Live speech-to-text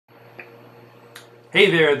Hey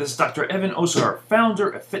there, this is Dr. Evan Osar, founder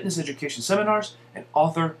of Fitness Education Seminars and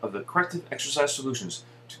author of the Corrective Exercise Solutions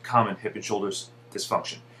to Common Hip and Shoulders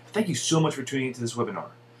Dysfunction. Thank you so much for tuning into this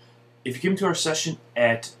webinar. If you came to our session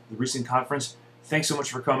at the recent conference, thanks so much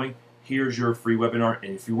for coming. Here's your free webinar,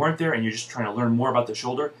 and if you weren't there and you're just trying to learn more about the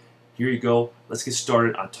shoulder, here you go. Let's get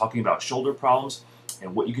started on talking about shoulder problems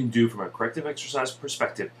and what you can do from a corrective exercise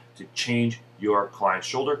perspective to change your client's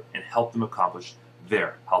shoulder and help them accomplish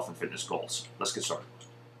their health and fitness goals. Let's get started.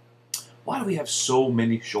 Why do we have so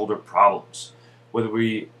many shoulder problems? Whether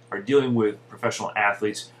we are dealing with professional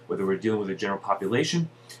athletes, whether we're dealing with the general population,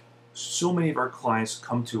 so many of our clients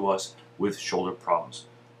come to us with shoulder problems.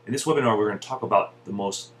 In this webinar, we're going to talk about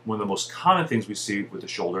one of the most common things we see with the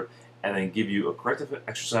shoulder, and then give you a corrective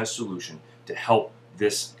exercise solution to help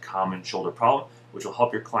this common shoulder problem, which will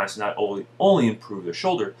help your clients not only improve their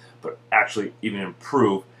shoulder, but actually even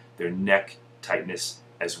improve their neck tightness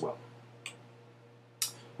as well.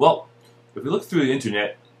 Well, if we look through the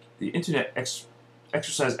internet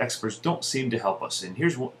exercise experts don't seem to help us. And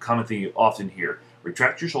here's one common thing you often hear: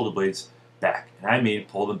 retract your shoulder blades back. And I mean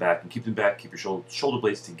pull them back and keep them back, keep your shoulder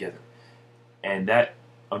blades together. And that,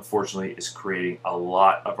 unfortunately, is creating a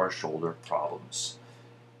lot of our shoulder problems.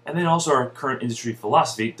 And then also our current industry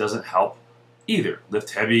philosophy doesn't help either.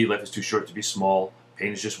 Lift heavy, life is too short to be small,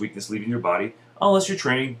 pain is just weakness leaving your body, unless you're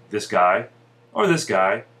training this guy, or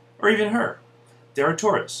even her. Dara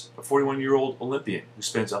Torres, a 41-year-old Olympian who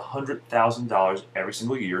spends $100,000 every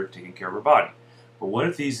single year taking care of her body. But what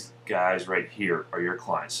if these guys right here are your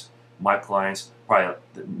clients? My clients, probably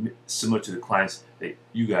similar to the clients that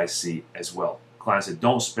you guys see as well. Clients that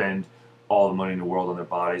don't spend all the money in the world on their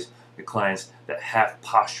bodies, the clients that have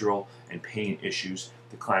postural and pain issues,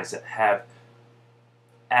 the clients that have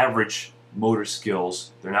average motor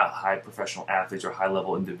skills. They're not high professional athletes or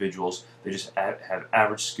high-level individuals. They just have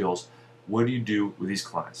average skills. What do you do with these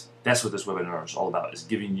clients? That's what this webinar is all about, is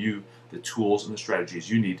giving you the tools and the strategies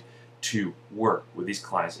you need to work with these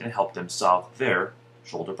clients and help them solve their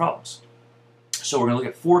shoulder problems. So we're going to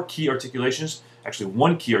look at 4 key articulations, actually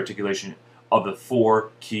 1 key articulation of the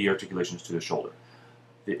 4 key articulations to the shoulder.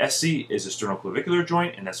 The SC is the sternoclavicular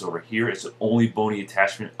joint, and that's over here. It's the only bony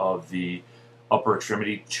attachment of the upper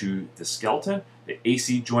extremity to the skeleton. The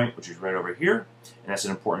AC joint, which is right over here, and that's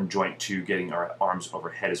an important joint to getting our arms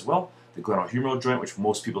overhead as well. The glenohumeral joint, which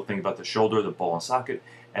most people think about the shoulder, the ball and socket,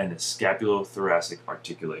 and the scapulothoracic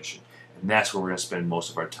articulation. And that's where we're going to spend most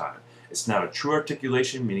of our time. It's not a true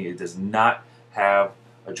articulation, meaning it does not have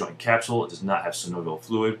a joint capsule, it does not have synovial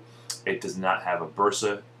fluid, it does not have a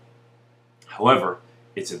bursa. However,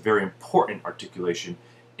 it's a very important articulation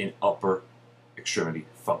in upper extremity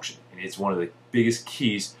function. And it's one of the biggest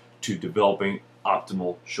keys to developing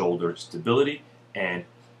optimal shoulder stability and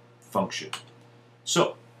function.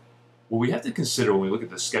 So, what we have to consider when we look at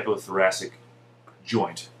the scapulothoracic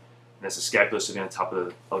joint, and that's the scapula sitting on top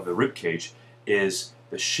of the rib cage, is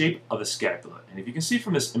the shape of the scapula. And if you can see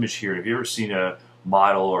from this image here, if you've ever seen a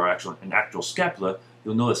model or an actual scapula,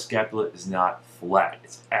 you'll know the scapula is not flat.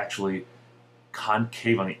 It's actually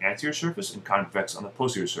concave on the anterior surface and convex on the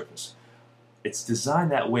posterior surface. It's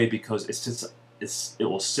designed that way because it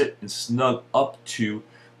will sit and snug up to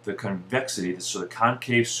the convexity, so the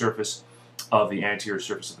concave surface of the anterior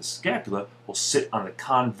surface of the scapula will sit on the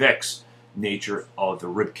convex nature of the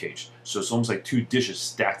rib cage. So it's almost like 2 dishes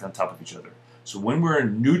stacked on top of each other. So when we're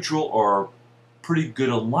in neutral or pretty good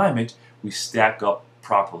alignment, we stack up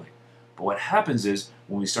properly. But what happens is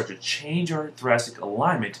when we start to change our thoracic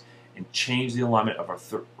alignment and change the alignment of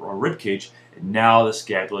our rib cage, and now the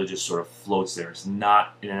scapula just sort of floats there. It's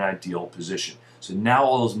not in an ideal position. So now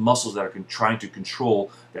all those muscles that are trying to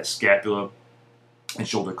control that scapula and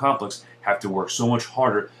shoulder complex have to work so much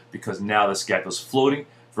harder, because now the scapula is floating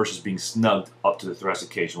versus being snugged up to the thoracic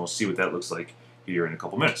cage. And we'll see what that looks like here in a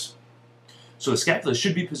couple minutes. So the scapula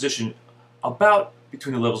should be positioned about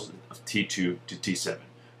between the levels of T2 to T7.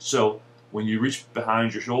 So when you reach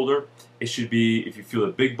behind your shoulder, it should be, if you feel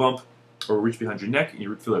a big bump, or reach behind your neck and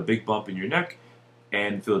you feel a big bump in your neck,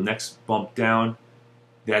 and feel the next bump down,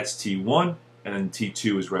 that's T1, and then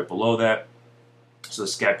T2 is right below that. So the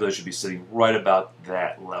scapula should be sitting right about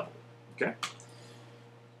that level. Okay?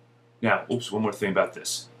 Now, one more thing about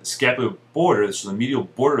this. The scapular border, so the medial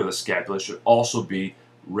border of the scapula, should also be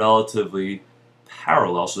relatively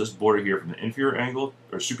parallel. So this border here from the inferior angle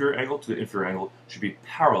or superior angle to the inferior angle should be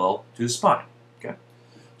parallel to the spine. Okay?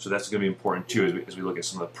 So that's going to be important too as we look at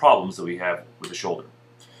some of the problems that we have with the shoulder.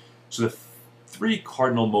 So the 3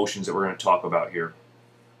 cardinal motions that we're going to talk about here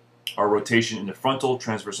are rotation in the frontal,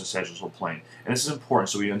 transverse, and sagittal plane. And this is important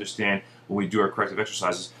so we understand when we do our corrective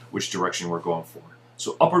exercises which direction we're going for.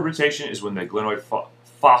 So upward rotation is when the glenoid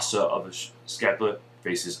fossa of the scapula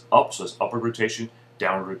faces up, so it's upward rotation.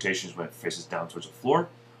 Downward rotation is when it faces down towards the floor.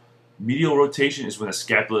 Medial rotation is when the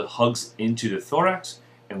scapula hugs into the thorax,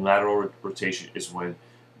 and lateral rotation is when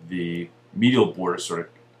the medial border sort of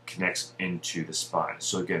connects into the spine.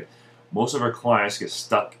 So again, most of our clients get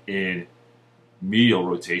stuck in medial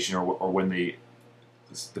rotation, or when the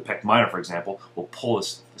pec minor, for example, will pull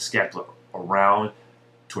the scapula around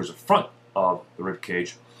towards the front of the rib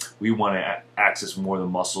cage. We want to access more of the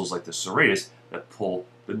muscles like the serratus that pull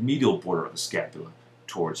the medial border of the scapula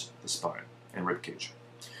towards the spine and rib cage.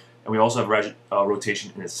 And we also have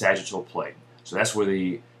rotation in the sagittal plane. So that's where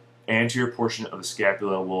the anterior portion of the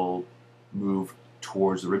scapula will move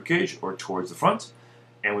towards the rib cage or towards the front.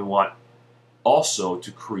 And we want also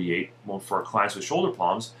to create, well, for our clients with shoulder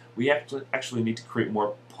palms, we actually need to create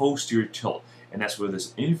more posterior tilt. And that's where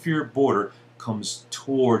this inferior border comes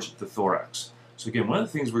towards the thorax. So again, one of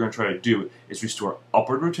the things we're going to try to do is restore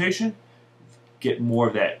upward rotation, get more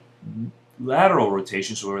of that lateral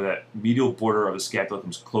rotation, so where that medial border of the scapula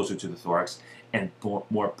comes closer to the thorax, and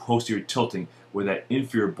more posterior tilting, where that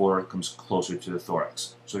inferior border comes closer to the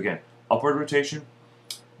thorax. So again, upward rotation,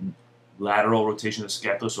 lateral rotation of the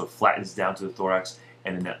scapula, so it flattens down to the thorax,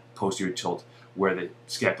 and then that posterior tilt, where the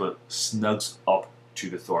scapula snugs up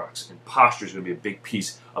to the thorax. And posture is going to be a big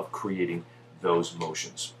piece of creating those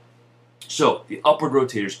motions. So the upward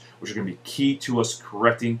rotators, which are going to be key to us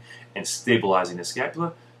correcting and stabilizing the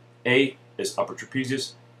scapula, A is upper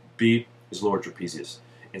trapezius, B is lower trapezius,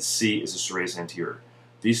 and C is the serratus anterior.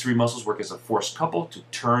 These three muscles work as a force couple to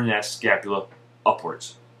turn that scapula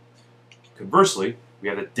upwards. Conversely, we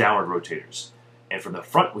have the downward rotators. And from the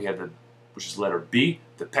front, we have which is letter B,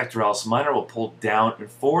 the pectoralis minor will pull down and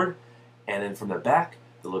forward. And then from the back,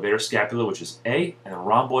 the levator scapula, which is A, and the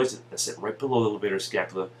rhomboids that sit right below the levator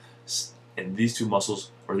scapula. And these two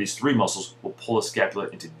muscles, or these three muscles, will pull the scapula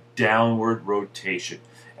into downward rotation.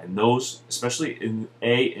 And those, especially in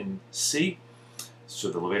A and C,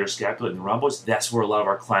 so the levator scapula and the rhomboids, that's where a lot of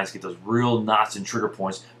our clients get those real knots and trigger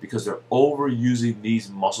points, because they're overusing these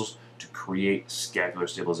muscles to create scapular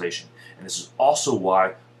stabilization. And this is also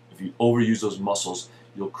why, if you overuse those muscles,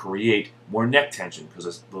 you'll create more neck tension,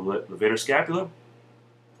 because the levator scapula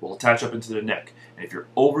will attach up into the neck. And if you're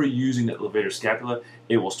overusing that levator scapula,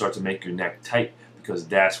 it will start to make your neck tight, because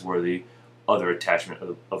that's where the other attachment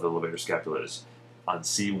of the levator scapula is, on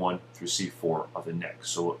C1 through C4 of the neck.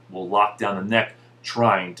 So it will lock down the neck,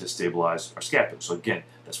 trying to stabilize our scapula. So again,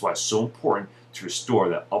 that's why it's so important to restore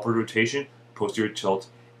that upward rotation, posterior tilt,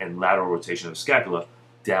 and lateral rotation of the scapula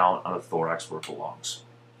down on the thorax where it belongs.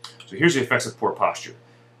 So here's the effects of poor posture.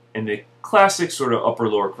 In the classic sort of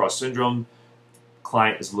upper-lower cross syndrome,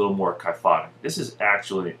 client is a little more kyphotic. This is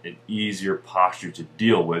actually an easier posture to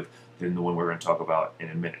deal with than the one we're going to talk about in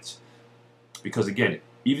a minute. Because again,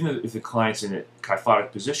 even if the client's in a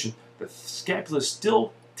kyphotic position, the scapula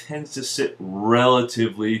still tends to sit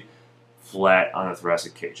relatively flat on the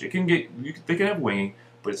thoracic cage. It can they can have winging,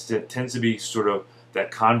 but it tends to be sort of that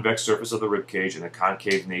convex surface of the rib cage and the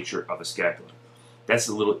concave nature of the scapula. That's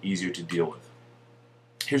a little easier to deal with.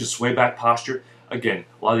 Here's a sway back posture. Again,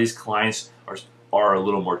 a lot of these clients are a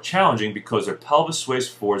little more challenging because their pelvis sways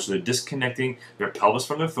forward, so they're disconnecting their pelvis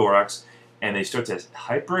from their thorax, and they start to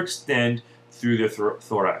hyperextend through their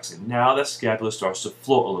thorax. And now that scapula starts to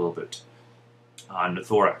float a little bit on the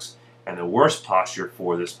thorax. And the worst posture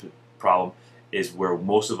for this problem is where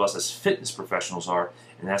most of us as fitness professionals are,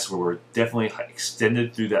 and that's where we're definitely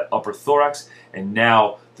extended through that upper thorax, and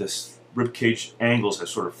now the rib cage angles have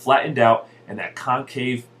sort of flattened out, and that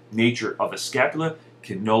concave nature of the scapula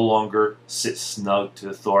can no longer sit snug to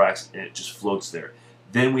the thorax, and it just floats there.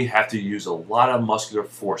 Then we have to use a lot of muscular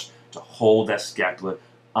force to hold that scapula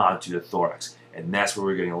onto the thorax. And that's where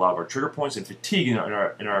we're getting a lot of our trigger points and fatigue in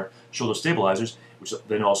our shoulder stabilizers, which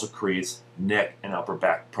then also creates neck and upper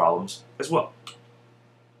back problems as well.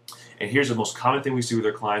 And here's the most common thing we see with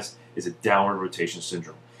our clients is a downward rotation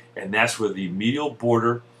syndrome. And that's where the medial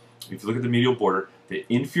border, if you look at the medial border, the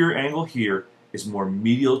inferior angle here is more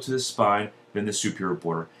medial to the spine than the superior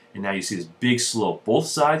border. And now you see this big slope, both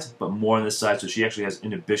sides, but more on this side. So she actually has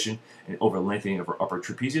inhibition and over lengthening of her upper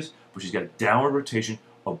trapezius, but she's got a downward rotation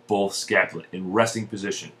of both scapula in resting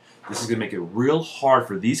position. This is going to make it real hard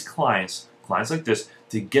for these clients like this,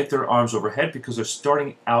 to get their arms overhead because they're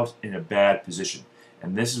starting out in a bad position.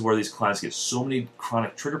 And this is where these clients get so many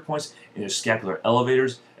chronic trigger points in their scapular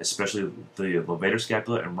elevators, especially the levator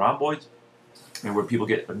scapula and rhomboids, and where people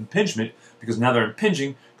get impingement because now they're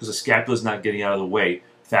impinging because the scapula is not getting out of the way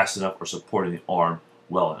fast enough or supporting the arm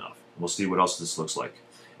well enough. And we'll see what else this looks like.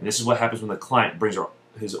 And this is what happens when the client brings her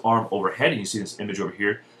his arm overhead, and you see this image over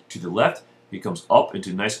here to the left. He comes up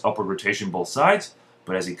into nice upward rotation both sides,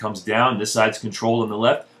 but as he comes down, this side's controlled on the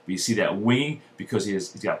left, but you see that winging because he's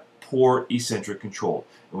got poor eccentric control.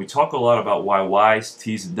 And we talk a lot about why Y's,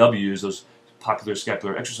 T's, and W's, those popular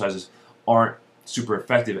scapular exercises, aren't super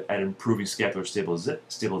effective at improving scapular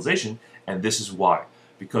stabilization, and this is why.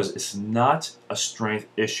 Because it's not a strength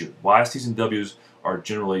issue. Y's, T's, and W's are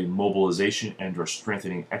generally mobilization and or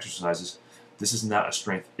strengthening exercises. This is not a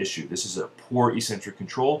strength issue. This is a poor eccentric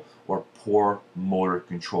control or poor motor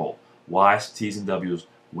control. Y's, T's, and W's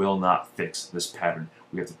will not fix this pattern.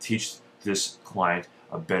 We have to teach this client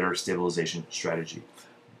a better stabilization strategy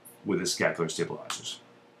with the scapular stabilizers.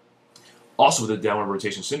 Also, with the downward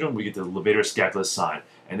rotation syndrome, we get the levator scapula sign.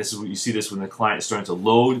 And this is what you see this when the client is starting to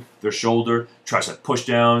load their shoulder, tricep push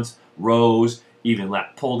downs, rows, even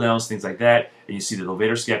lat pull downs, things like that. And you see the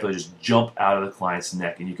levator scapula just jump out of the client's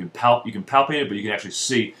neck. And you can palpate it, but you can actually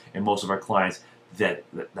see in most of our clients that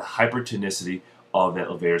the hypertonicity of that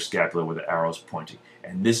levator scapula where the arrow is pointing.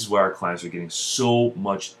 And this is why our clients are getting so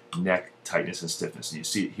much neck tightness and stiffness. And you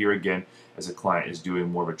see it here again as a client is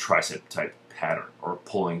doing more of a tricep type pattern or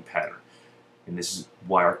pulling pattern. And this is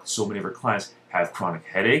why so many of our clients have chronic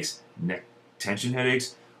headaches, neck tension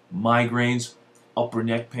headaches, migraines, upper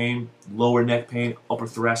neck pain, lower neck pain, upper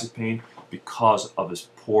thoracic pain, because of this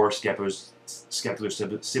poor scapular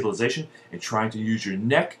stabilization and trying to use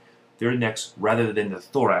their necks, rather than the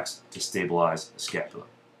thorax to stabilize the scapula.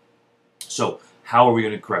 So, how are we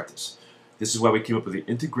going to correct this? This is why we came up with the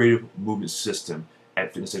integrative movement system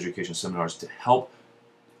at fitness education seminars to help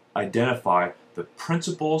identify the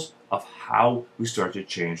principles of how we start to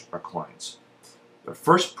change our clients. The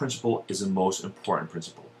first principle is the most important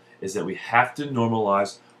principle, is that we have to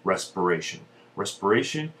normalize respiration.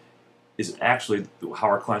 Respiration is actually how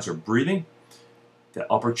our clients are breathing.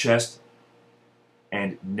 The upper chest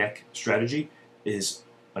and neck strategy is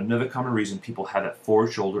another common reason people have that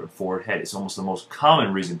forward shoulder and forward head. It's almost the most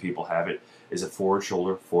common reason people have it is a forward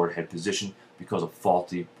shoulder, forward head position because of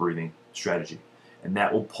faulty breathing strategy. And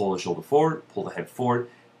that will pull the shoulder forward, pull the head forward,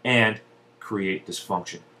 and create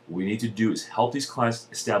dysfunction. What we need to do is help these clients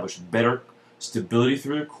establish better stability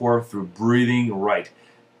through their core through breathing right.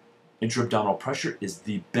 Intra-abdominal pressure is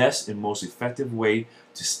the best and most effective way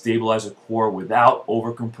to stabilize the core without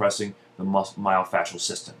overcompressing the myofascial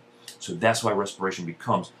system. So that's why respiration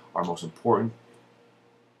becomes our most important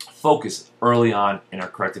focus early on in our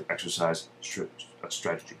corrective exercise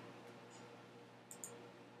strategy.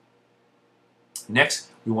 Next,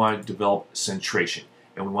 we want to develop centration.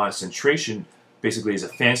 And we want centration basically is a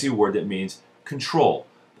fancy word that means control,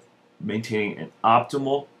 maintaining an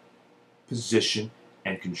optimal position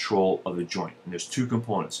and control of the joint. And there's two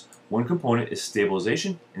components. One component is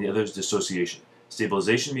stabilization and the other is dissociation.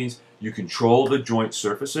 Stabilization means you control the joint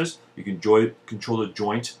surfaces, you can control the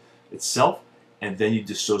joint itself, and then you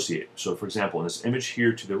dissociate. So for example, in this image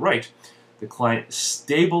here to the right, the client is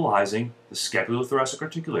stabilizing the scapulothoracic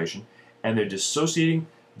articulation and they're dissociating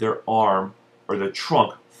their arm or their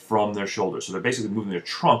trunk from their shoulder. So they're basically moving their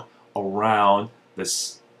trunk around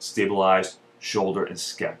this stabilized shoulder and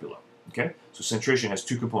scapula. Okay? So centration has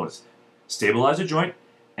two components. Stabilize the joint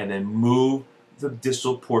and then move the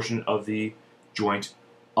distal portion of the joint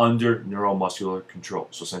under neuromuscular control.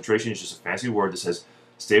 So centration is just a fancy word that says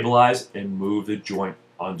stabilize and move the joint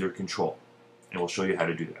under control. And we'll show you how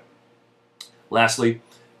to do that. Lastly,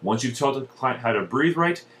 once you've taught the client how to breathe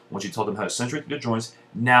right, once you taught them how to centrate the joints,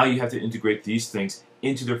 now you have to integrate these things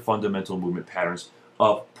into their fundamental movement patterns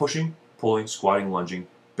of pushing, pulling, squatting, lunging,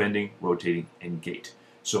 bending, rotating, and gait.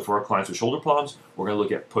 So for our clients with shoulder problems, we're going to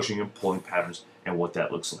look at pushing and pulling patterns and what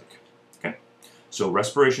that looks like. Okay? So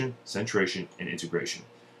respiration, centration, and integration.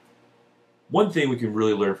 One thing we can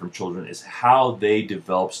really learn from children is how they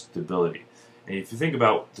develop stability. And if you think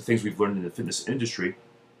about the things we've learned in the fitness industry,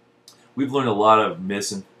 we've learned a lot of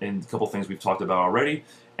myths and a couple things we've talked about already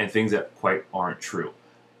and things that quite aren't true.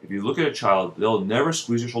 If you look at a child, they'll never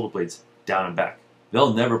squeeze their shoulder blades down and back.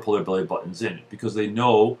 They'll never pull their belly buttons in because they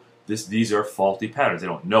know these are faulty patterns. They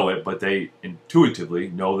don't know it, but they intuitively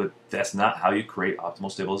know that that's not how you create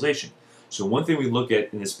optimal stabilization. So one thing we look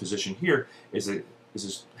at in this position here is that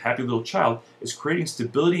this happy little child is creating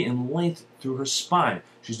stability and length through her spine.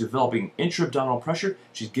 She's developing intra-abdominal pressure.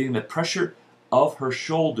 She's getting the pressure of her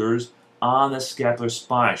shoulders on the scapular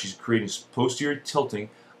spine. She's creating posterior tilting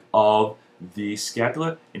of the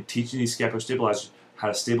scapula and teaching these scapular stabilizers how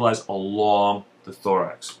to stabilize along the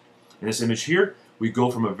thorax. In this image here, we go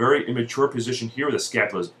from a very immature position here where the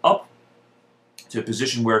scapula is up to a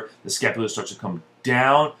position where the scapula starts to come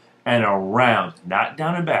down and around, not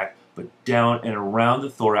down and back, but down and around the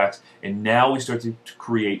thorax. And now we start to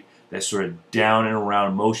create that sort of down and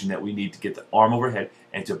around motion that we need to get the arm overhead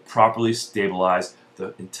and to properly stabilize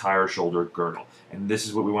the entire shoulder girdle. And this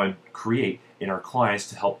is what we want to create in our clients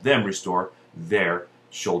to help them restore their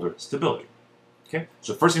shoulder stability. Okay,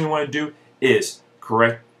 so first thing we want to do is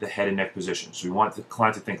correct the head and neck position. So we want the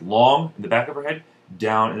client to think long in the back of her head,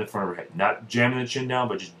 down in the front of her head. Not jamming the chin down,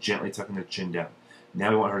 but just gently tucking the chin down. Now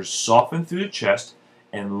we want her to soften through the chest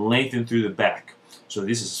and lengthen through the back. So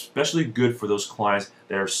this is especially good for those clients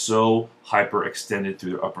that are so hyperextended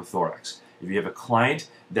through their upper thorax. If you have a client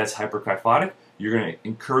that's hyperkyphotic, you're going to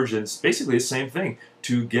encourage them, it's basically the same thing,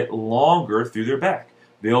 to get longer through their back.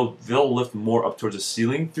 They'll lift more up towards the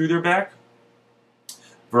ceiling through their back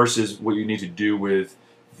versus what you need to do with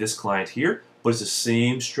this client here. But it's the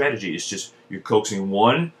same strategy. It's just you're coaxing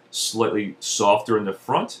one slightly softer in the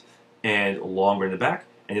front and longer in the back,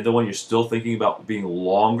 and the other one you're still thinking about being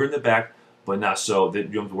longer in the back, but not so that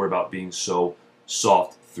you don't have to worry about being so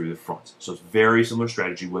soft through the front. So it's very similar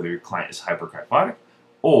strategy whether your client is hyperkyphotic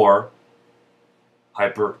or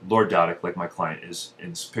hyperlordotic, like my client is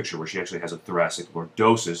in this picture, where she actually has a thoracic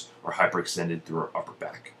lordosis or hyperextended through her upper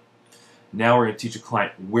back. Now we're going to teach a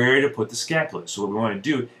client where to put the scapula. So what we want to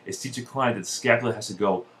do is teach a client that the scapula has to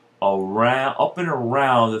go around, up and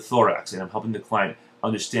around the thorax, and I'm helping the client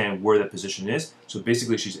understand where that position is. So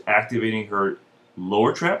basically she's activating her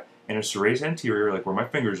lower trap and her serratus anterior, like where my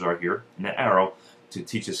fingers are here, in that arrow, to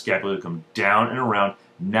teach the scapula to come down and around,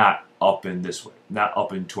 not up and this way, not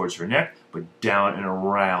up and towards her neck, but down and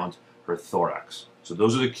around her thorax. So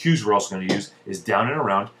those are the cues we're also going to use, is down and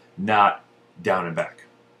around, not down and back.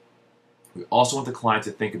 We also want the client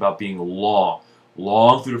to think about being long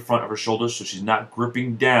through the front of her shoulders, so she's not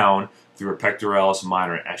gripping down through her pectoralis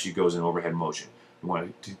minor as she goes in overhead motion. We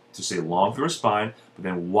want to stay long through her spine, but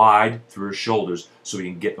then wide through her shoulders, so we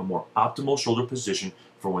can get a more optimal shoulder position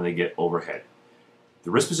for when they get overhead.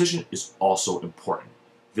 The wrist position is also important.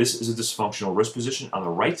 This is a dysfunctional wrist position on the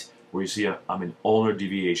right, where you see I'm in ulnar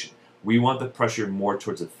deviation. We want the pressure more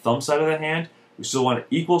towards the thumb side of the hand. We still want it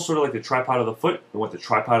equal, sort of like the tripod of the foot. We want the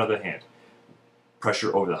tripod of the hand.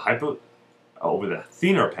 Pressure over the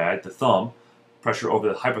thenar pad, the thumb, pressure over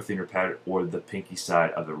the hypothenar pad or the pinky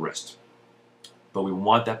side of the wrist. But we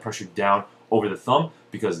want that pressure down over the thumb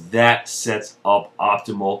because that sets up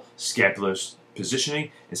optimal scapular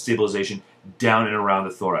positioning and stabilization down and around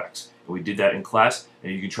the thorax. And we did that in class,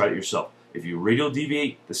 and you can try it yourself. If you radial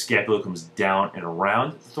deviate, the scapula comes down and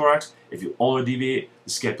around the thorax. If you ulnar deviate, the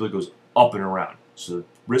scapula goes up and around. So the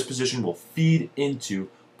wrist position will feed into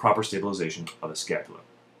proper stabilization of the scapula.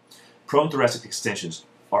 Prone thoracic extensions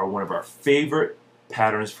are one of our favorite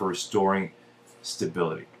patterns for restoring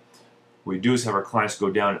stability. What we do is have our clients go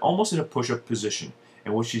down almost in a push-up position.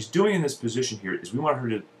 And what she's doing in this position here is we want her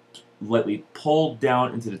to lightly pull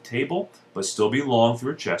down into the table, but still be long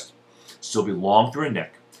through her chest, still be long through her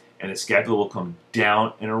neck, and the scapula will come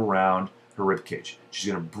down and around her rib cage.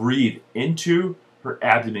 She's going to breathe into her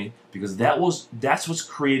abdomen because that's what's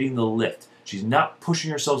creating the lift. She's not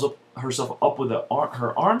pushing herself up with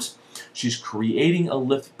her arms. She's creating a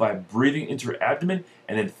lift by breathing into her abdomen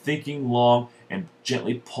and then thinking long and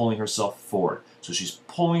gently pulling herself forward. So she's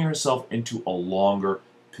pulling herself into a longer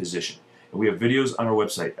position. And we have videos on our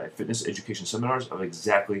website at Fitness Education Seminars of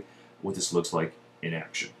exactly what this looks like in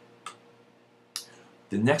action.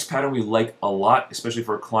 The next pattern we like a lot, especially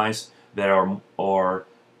for clients that are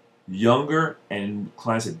younger and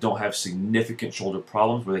clients that don't have significant shoulder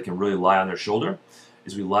problems where they can really lie on their shoulder,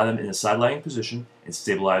 is we lie them in a side-lying position and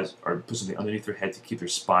stabilize or put something underneath their head to keep their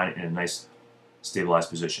spine in a nice stabilized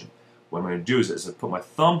position. What I'm going to do is I put my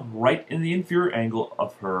thumb right in the inferior angle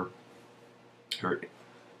of her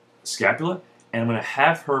scapula, and I'm going to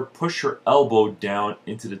have her push her elbow down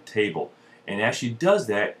into the table. And as she does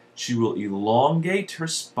that, she will elongate her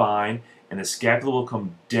spine and the scapula will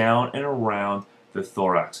come down and around the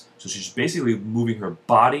thorax. So she's basically moving her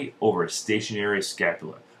body over a stationary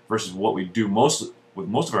scapula versus what we do with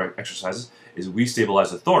most of our exercises is we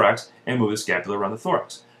stabilize the thorax and move the scapula around the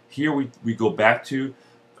thorax. Here we go back to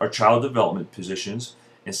our child development positions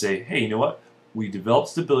and say, hey, you know what? We develop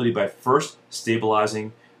stability by first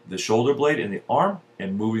stabilizing the shoulder blade and the arm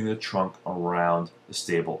and moving the trunk around the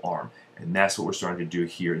stable arm. And that's what we're starting to do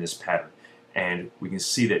here in this pattern. And we can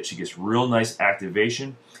see that she gets real nice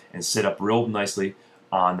activation and set up real nicely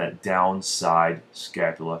on that downside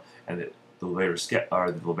scapula. And the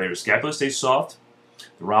levator scapula stays soft,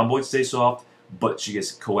 the rhomboid stays soft, but she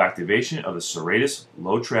gets co-activation of the serratus,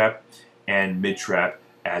 low trap, and mid trap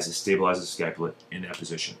as it stabilizes the scapula in that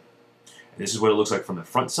position. And this is what it looks like from the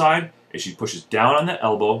front side. As she pushes down on the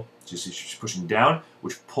elbow, she's pushing down,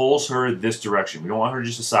 which pulls her this direction. We don't want her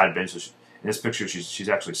just to side bend. So in this picture, she's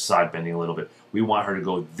actually side bending a little bit. We want her to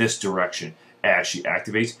go this direction as she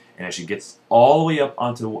activates, and as she gets all the way up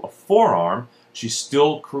onto a forearm, she's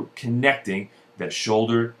still connecting that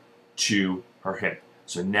shoulder to her hip.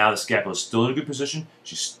 So now the scapula is still in a good position.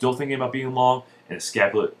 She's still thinking about being long, and the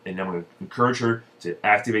scapula, and I'm going to encourage her to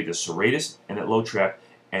activate the serratus and that low trap,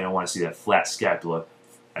 and I want to see that flat scapula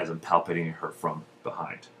as I'm palpating her from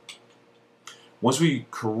behind. Once we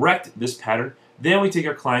correct this pattern, then we take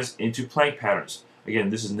our clients into plank patterns. Again,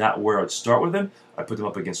 this is not where I'd start with them. I put them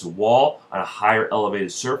up against a wall on a higher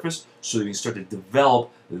elevated surface so that we can start to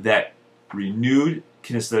develop that renewed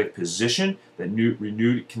kinesthetic position, that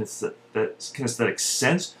renewed kinesthetic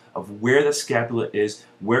sense of where the scapula is,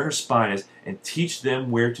 where her spine is, and teach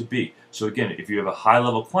them where to be. So again, if you have a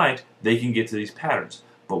high-level client, they can get to these patterns,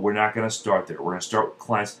 but we're not going to start there. We're going to start with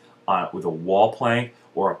clients with a wall plank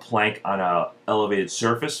or a plank on an elevated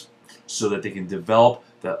surface so that they can develop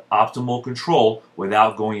the optimal control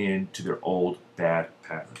without going into their old bad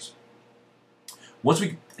patterns. Once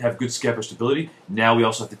we have good scapular stability, now we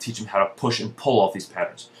also have to teach them how to push and pull off these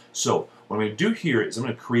patterns. So what I'm going to do here is I'm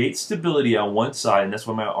going to create stability on one side, and that's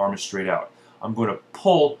why my arm is straight out. I'm going to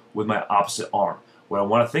pull with my opposite arm. What I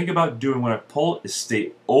want to think about doing when I pull is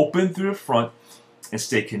stay open through the front and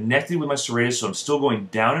stay connected with my serratus, so I'm still going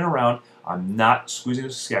down and around. I'm not squeezing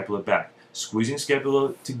the scapula back. Squeezing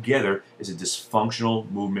scapula together is a dysfunctional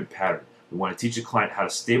movement pattern. We want to teach the client how to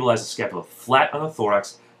stabilize the scapula flat on the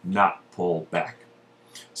thorax, not pull back.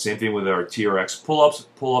 Same thing with our TRX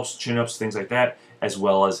pull-ups, chin-ups, things like that, as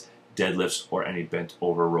well as deadlifts or any bent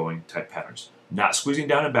over rowing type patterns. Not squeezing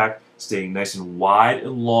down and back, staying nice and wide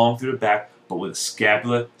and long through the back, but with the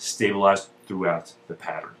scapula stabilized throughout the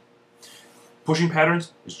pattern. Pushing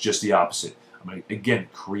patterns is just the opposite. I'm going to, again,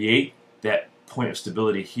 create that point of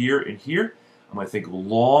stability here and here. I'm going to think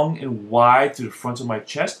long and wide through the front of my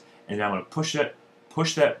chest, and now I'm going to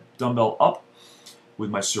push that dumbbell up with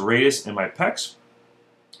my serratus and my pecs,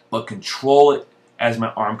 but control it as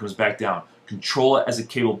my arm comes back down. Control it as the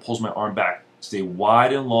cable pulls my arm back. Stay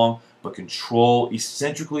wide and long, but control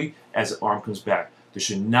eccentrically as the arm comes back. There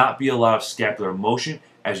should not be a lot of scapular motion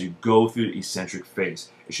as you go through the eccentric phase.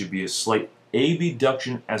 It should be a slight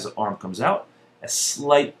abduction as the arm comes out, a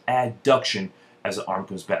slight adduction as the arm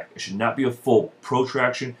comes back. It should not be a full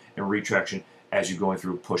protraction and retraction as you're going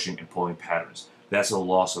through pushing and pulling patterns. That's a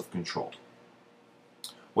loss of control.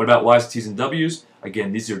 What about Y's, T's, and W's?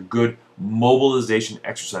 Again, these are good mobilization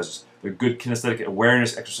exercises. They're good kinesthetic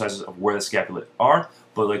awareness exercises of where the scapula are,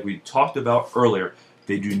 but like we talked about earlier,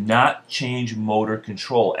 they do not change motor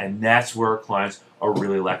control, and that's where our clients are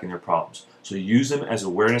really lacking their problems. So use them as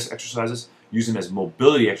awareness exercises, use them as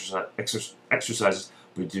mobility exercises,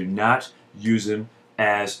 but do not use them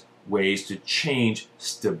as ways to change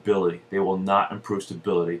stability. They will not improve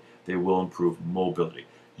stability, they will improve mobility.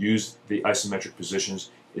 Use the isometric positions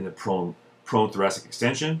in the prone thoracic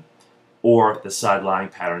extension or the side lying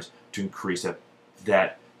patterns to increase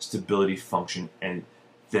that stability function and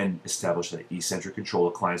then establish that eccentric control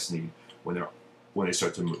the clients need when they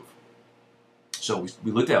start to move. So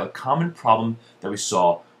we looked at a common problem that we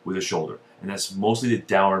saw with the shoulder, and that's mostly the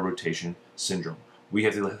downward rotation syndrome. We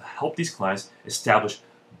have to help these clients establish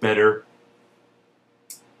better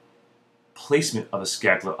placement of the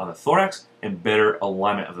scapula on the thorax and better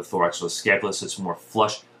alignment of the thorax so the scapula sits more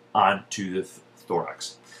flush onto the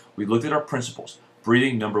thorax. We looked at our principles.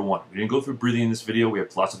 Breathing, number one. We didn't go through breathing in this video. We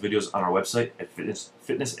have lots of videos on our website at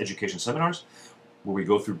Fitness Education Seminars where we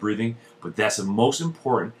go through breathing, but that's the most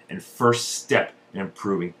important and first step in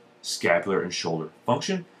improving scapular and shoulder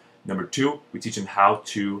function. Number two, we teach them how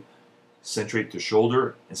to centrate the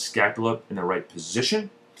shoulder and scapula in the right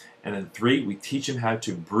position. And then three, we teach them how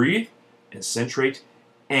to breathe and centrate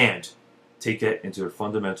and take that into their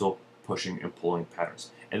fundamental pushing and pulling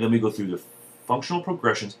patterns. And then we go through the functional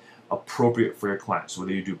progressions appropriate for your clients. So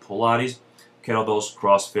whether you do Pilates, kettlebells,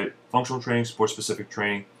 CrossFit, functional training, sport-specific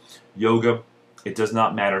training, yoga, it does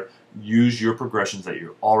not matter. Use your progressions that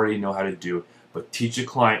you already know how to do, but teach a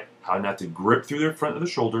client how not to grip through their front of the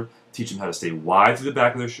shoulder, teach them how to stay wide through the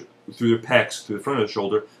back of their through their pecs, through the front of the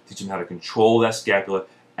shoulder, teach them how to control that scapula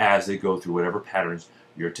as they go through whatever patterns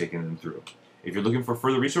you're taking them through. If you're looking for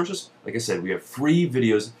further resources, like I said, we have free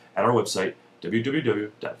videos at our website,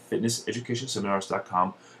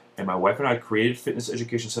 www.fitnesseducationseminars.com, and my wife and I created fitness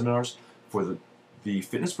education seminars for the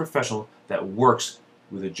fitness professional that works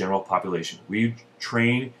with the general population. We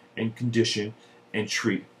train and condition and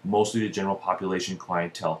treat mostly the general population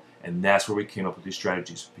clientele, and that's where we came up with these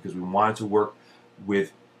strategies, because we wanted to work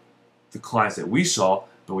with the clients that we saw,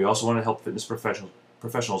 but we also want to help fitness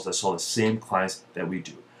professionals that saw the same clients that we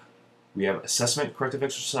do. We have assessment, corrective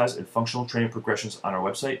exercise, and functional training progressions on our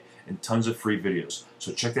website and tons of free videos.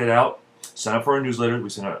 So check that out. Sign up for our newsletter. We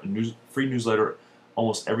send out a free newsletter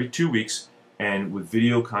almost every 2 weeks and with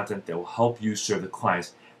video content that will help you serve the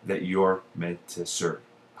clients that you're meant to serve.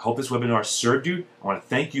 I hope this webinar served you. I want to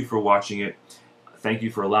thank you for watching it. Thank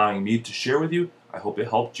you for allowing me to share with you. I hope it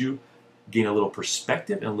helped you gain a little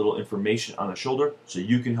perspective and a little information on the shoulder so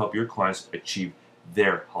you can help your clients achieve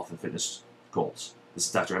their health and fitness goals. This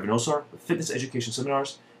is Dr. Osar with Fitness Education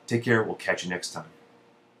Seminars. Take care. We'll catch you next time.